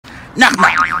Knock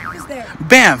knock. Who's there?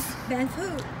 Banff. Banff who?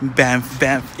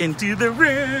 Banff into the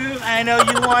room. I know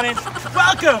you want it.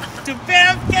 Welcome to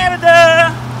Banff,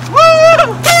 Canada.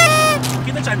 Woo!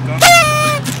 Kita chan ko.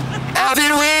 I've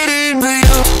been waiting for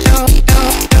you.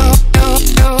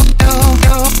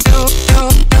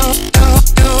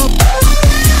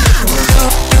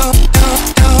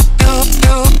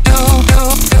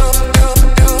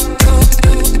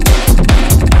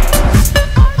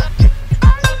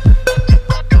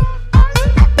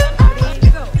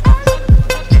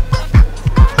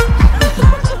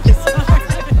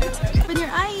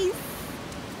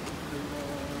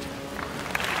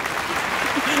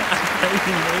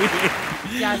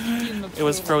 It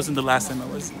was frozen the last time I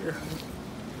was here.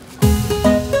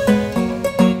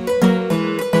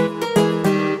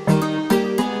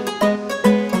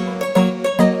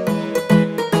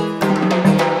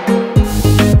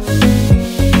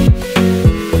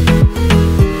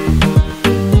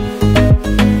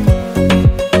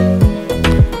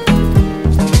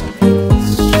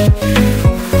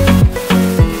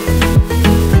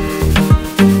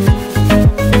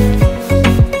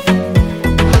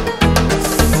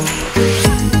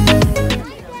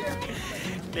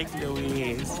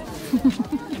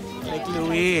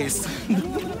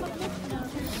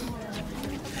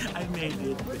 I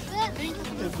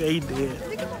made it.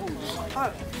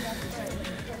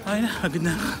 Ay na, agad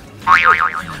na.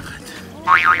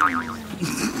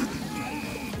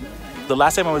 The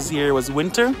last time I was here was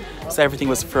winter, so everything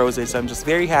was frozen. So I'm just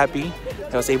very happy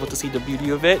that I was able to see the beauty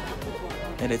of it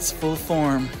and its full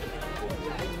form.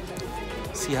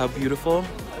 See how beautiful?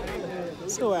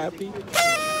 So happy.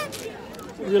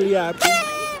 Really happy.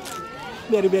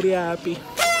 Very, very happy.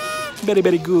 Very,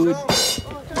 very good.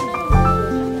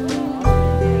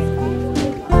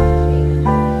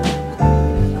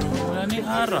 Wala na yung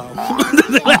araw.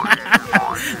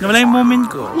 Nawala yung moment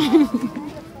ko.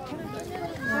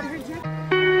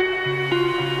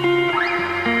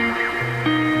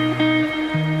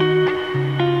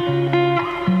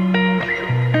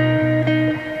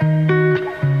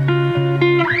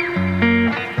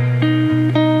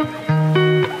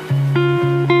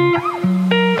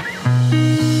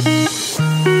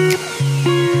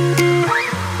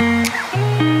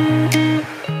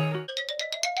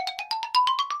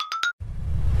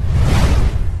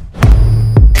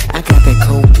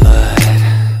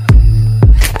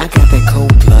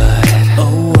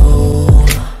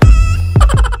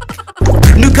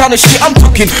 Kind of shit, I'm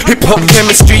talking hip-hop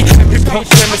chemistry, hip-hop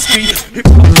chemistry,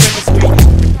 hip-hop chemistry.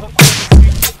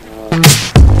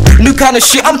 New kind of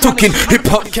shit, I'm talking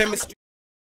hip-hop chemistry.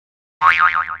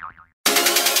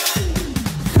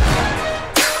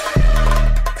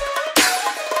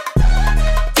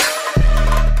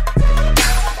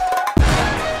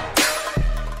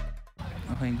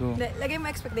 Okay, go. Lagay mo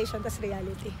expectation, tas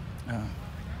reality.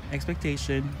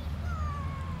 Expectation,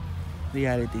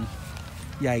 reality,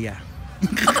 yeah.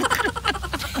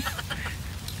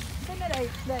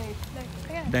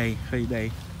 Day.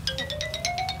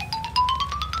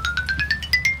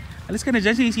 Alis ka na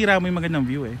dyan, sinisira mo yung magandang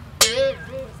view eh.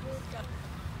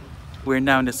 We're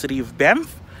now in the city of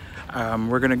Banff.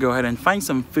 We're gonna go ahead and find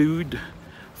some food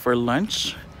for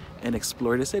lunch and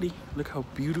explore the city. Look how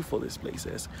beautiful this place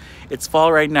is. It's fall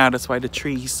right now, that's why the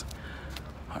trees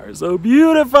are so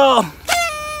beautiful.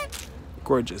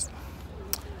 Gorgeous.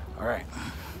 All right.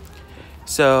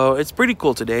 So it's pretty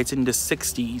cool today. It's in the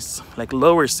 60s, like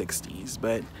lower 60s,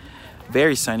 but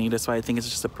very sunny. That's why I think it's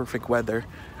just a perfect weather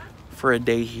for a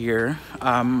day here.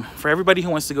 For everybody who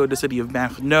wants to go to the city of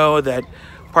Banff, know that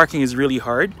parking is really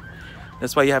hard.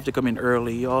 That's why you have to come in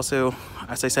early. Also,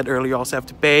 as I said earlier, you also have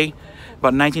to pay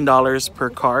about $19 per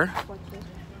car.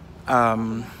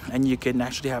 And you can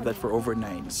actually have that for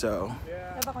overnight. So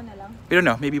we don't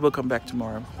know. Maybe we'll come back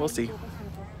tomorrow. We'll see.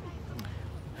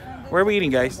 Where are we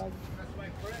eating, guys?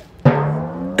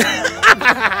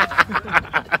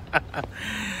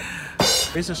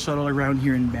 There's a shuttle around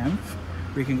here in Banff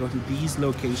where you can go to these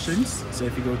locations. So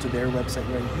if you go to their website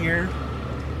right here,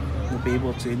 you'll be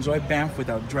able to enjoy Banff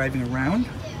without driving around.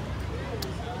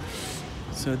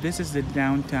 So this is the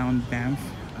downtown Banff.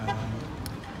 I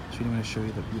really want to show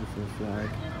you the beautiful flag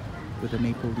with a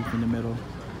maple leaf in the middle.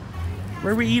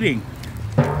 Where are we eating?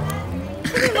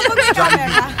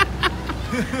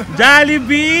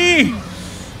 Jollibee!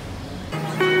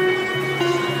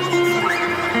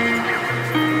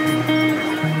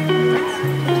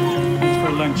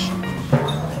 Lunch.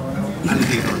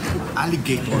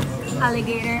 Alligator.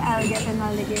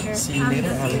 See you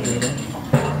later, alligator.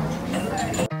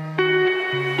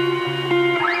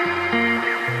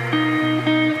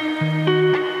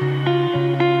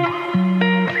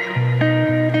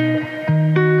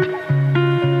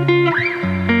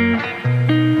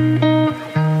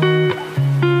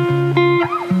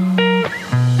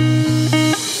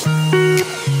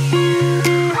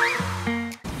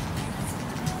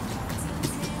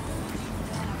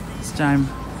 time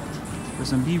for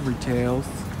some beaver tails.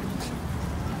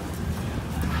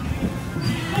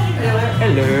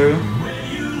 Hello.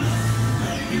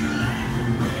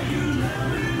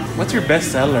 What's your best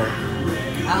seller?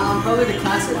 Probably the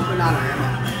classic banana.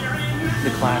 The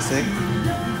classic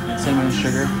cinnamon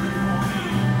sugar.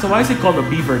 So why is it called a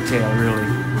beaver tail, really?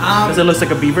 Does it look like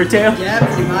a beaver tail? Yeah,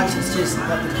 pretty much. It's just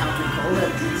what the company call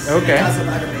it. Okay. It does look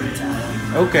like a beaver tail.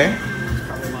 Okay. It's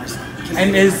probably most.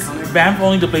 And is Banff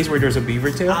only the place where there's a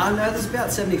beaver tail? No, there's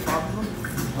about 75 of them.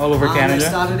 All over They Canada?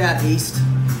 started out east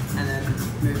and then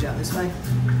moved out this way.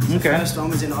 So Okay. The first one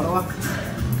was in Ottawa.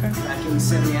 Back in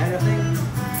 78, I think.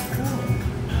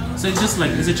 So it's just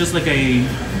like, is it just like a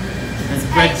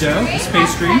bread dough? It's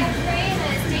pastry?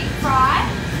 It's deep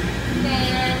fried.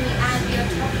 Then we add your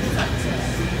toppings up to it.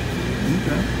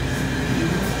 Okay.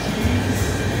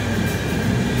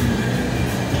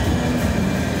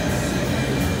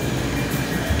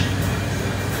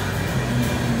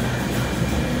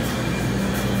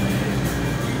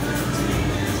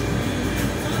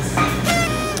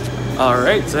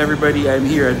 Alright, so everybody, I'm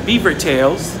here at Beaver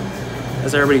Tails.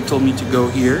 As everybody told me to go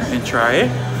here and try it.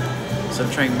 So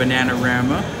I'm trying Banana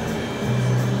Rama.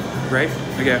 Right?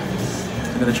 Okay.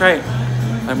 I'm gonna try it.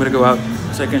 I'm gonna go out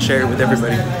so I can share it with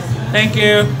everybody. Thank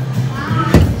you.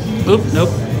 Oop,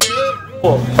 nope.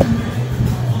 Oh.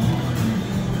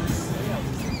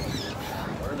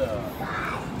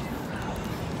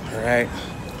 Alright.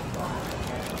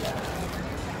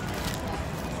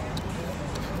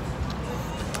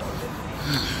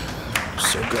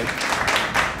 So good.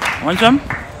 Want some?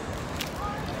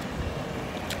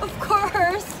 Of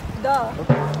course. Duh.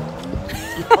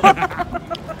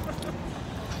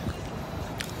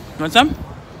 Want some?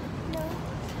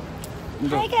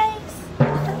 No. Hi guys.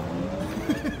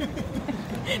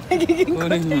 Nagiging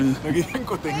kuting. Nagiging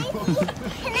kuting.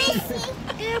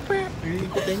 Nagiging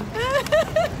kuting.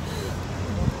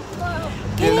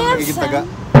 Kailan lang magiging taga?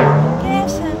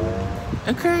 KFC.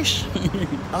 A crush.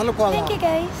 Ang ko Thank you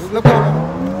guys. Lap ko.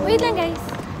 Wait lang guys.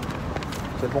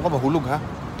 Cellphone ka mahulog ha?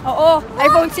 Oo.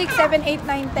 iPhone 6, 7, 8,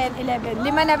 9, 10, 11.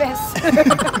 5 na bes.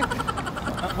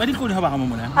 Pwede ko hawakan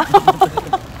mo muna.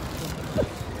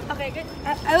 Okay, good.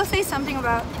 I will say something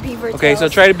about beaver tails. Okay, so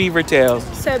try the beaver tails.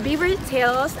 So beaver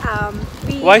tails,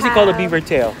 Why is it called a beaver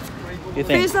tail? You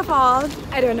think? First of all,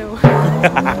 I don't know.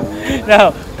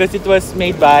 No, because it was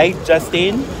made by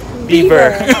Justin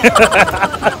Bieber.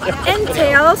 And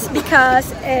tails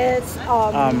because it's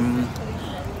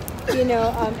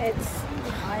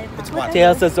it's what?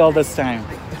 Tails us all this time.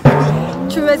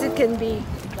 true as it can be.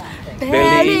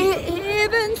 Barely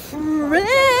even friends.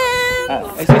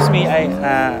 Excuse me,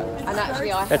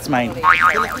 that's mine.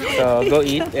 So go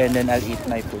eat and then I'll eat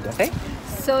my food, okay?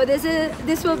 So this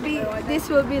will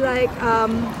be like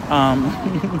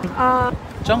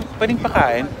Chong, pwedeng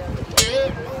pakain?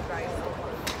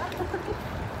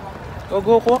 Go,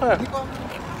 kuha ka.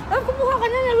 kumuha ka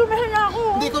na, nalumahan na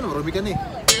ako. Hindi ko, marumi ka na eh.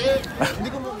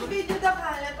 Hindi ko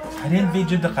I didn't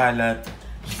video the kalat.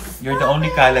 You're the only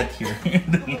kalat here.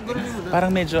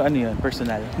 Parang medyo ano yun,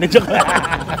 personal. Medyo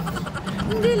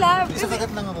Hindi lang. Isa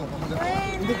kagat lang ako.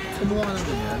 Hindi, kumuha ka ng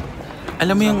ganyan.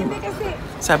 Alam mo yung, Hindi kasi,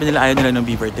 sabi nila ayaw nila ng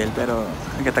beaver tail, pero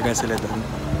nagkatagal sila doon.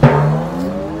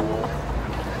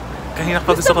 Kanina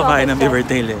pa gusto ko kain ng beaver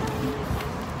tail eh.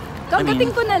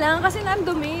 kagating ko na lang kasi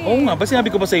nandumi. Oo nga, ba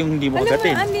sinabi ko ba sa'yo hindi mo Alam mo,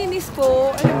 kagatin? ang linis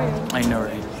ko. Alam mo yun. I know,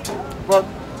 right? But,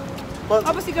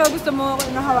 Tapos ikaw gusto mo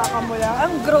nahawakan mo lang.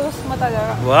 Ang gross mo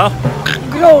talaga. Wow!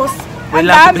 Gross. Ang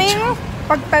Wala. daming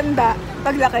pagtanda,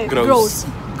 paglaki. Gross.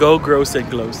 Go gross and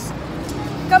close.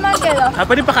 Come on, Keila.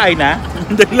 Pwede pa kain na?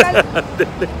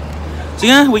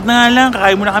 Sige nga, wait na nga lang.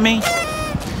 Kakain muna kami.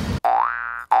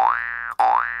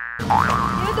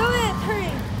 You do it.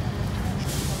 Hurry.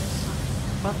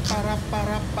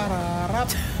 parap.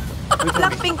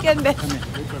 Blackpink yan, Beth.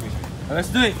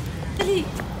 Let's do it. Dali.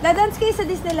 Dadance kayo sa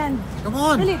Disneyland. Come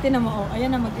on! Dali, tinan mo. Oh,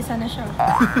 ayan na, mag-isa na siya.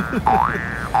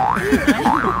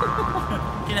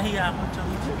 Kinahiya ako.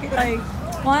 Okay.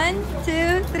 1,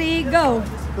 2, 3, go.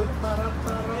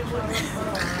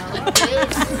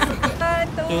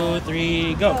 2,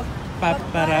 3, go.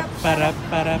 Paparap, parap,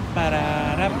 parap,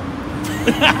 parap.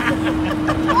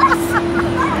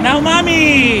 Now,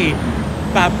 mommy!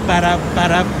 Paparap,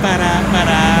 parap, parap,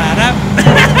 parap.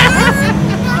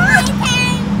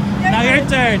 Now your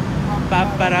turn.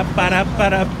 Paparap, parap,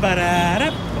 parap,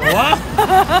 parap. Wow!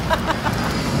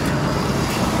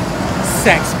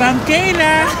 Sex bomb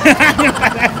Keila!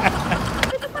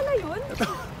 Ito pala yun?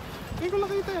 Hindi ko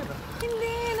nakita yan. Hindi,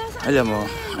 nasa... Alam mo,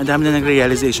 ang dami na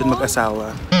nag-realization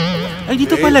mag-asawa. Ay,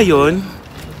 dito pala yun.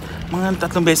 Mga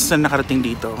 3 beses na nakarating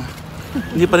dito.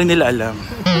 Hindi pa rin nila alam.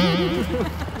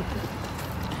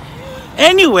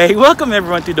 Anyway, welcome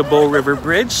everyone to the Bow River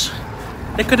Bridge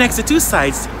that connects the two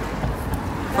sides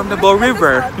from the Bow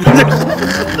River.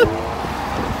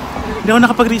 Hindi ako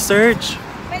nakapag-research.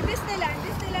 May Disneyland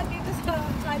dito sa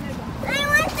Canada. I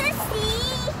want to see.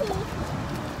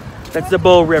 That's the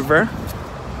Bow River.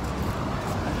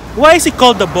 Why is it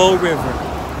called the Bow River?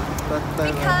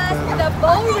 Because the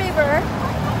Bow River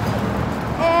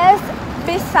is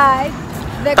beside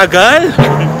the... Tagal?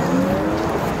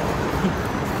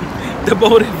 The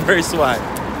Bow River is why?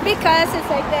 Because it's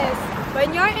like this.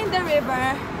 When you're in the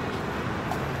river,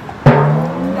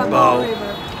 the Bow. Bow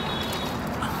River.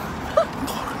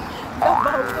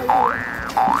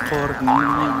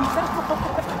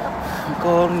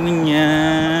 Corny niya.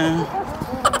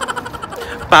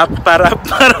 Paparap.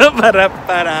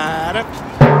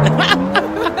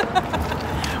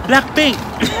 Blackpink.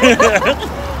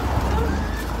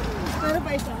 Pero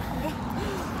pa isa.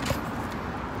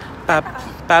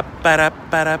 Paparap.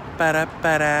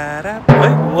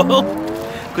 Ay, wow.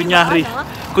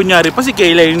 Kunyari pa si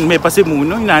Keila yung may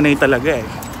pasimuno, yung nanay talaga eh.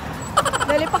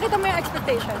 Dali, pakita mo yung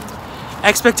expectation.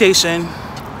 Expectation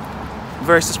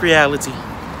versus reality.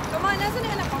 Come on, nasa na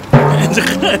yung anak ko?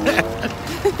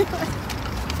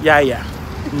 Yeah.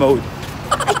 Mode.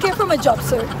 I care for my job,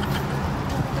 sir.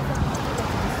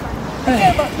 I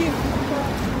care about you.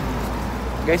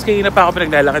 Guys, kanina pa ako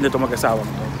pinaglalakad dito mag-asawang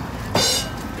to.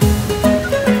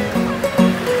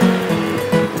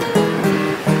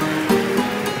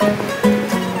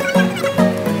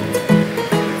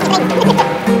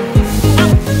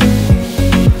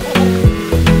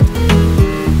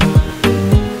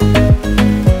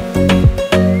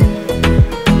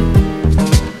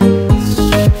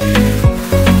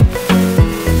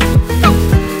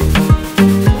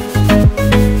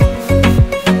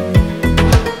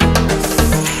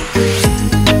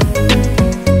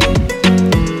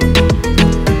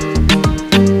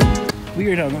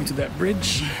 To that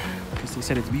bridge because they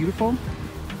said it's beautiful.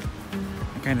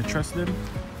 I kind of trust them.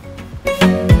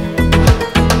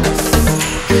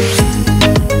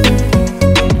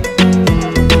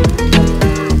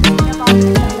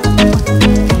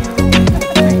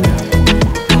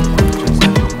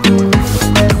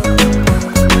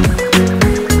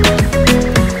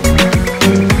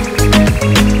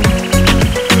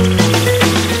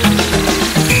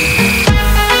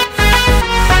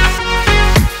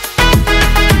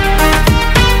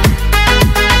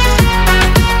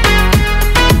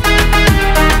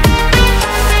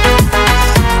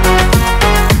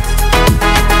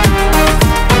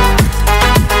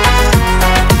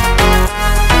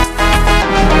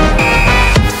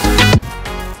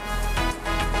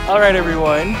 Alright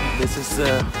everyone, this is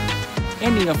the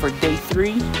ending of our day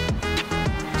 3.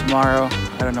 Tomorrow,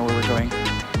 I don't know where we're going.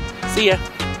 See ya.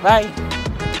 Bye.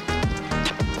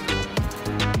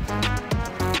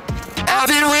 I've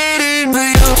been waiting.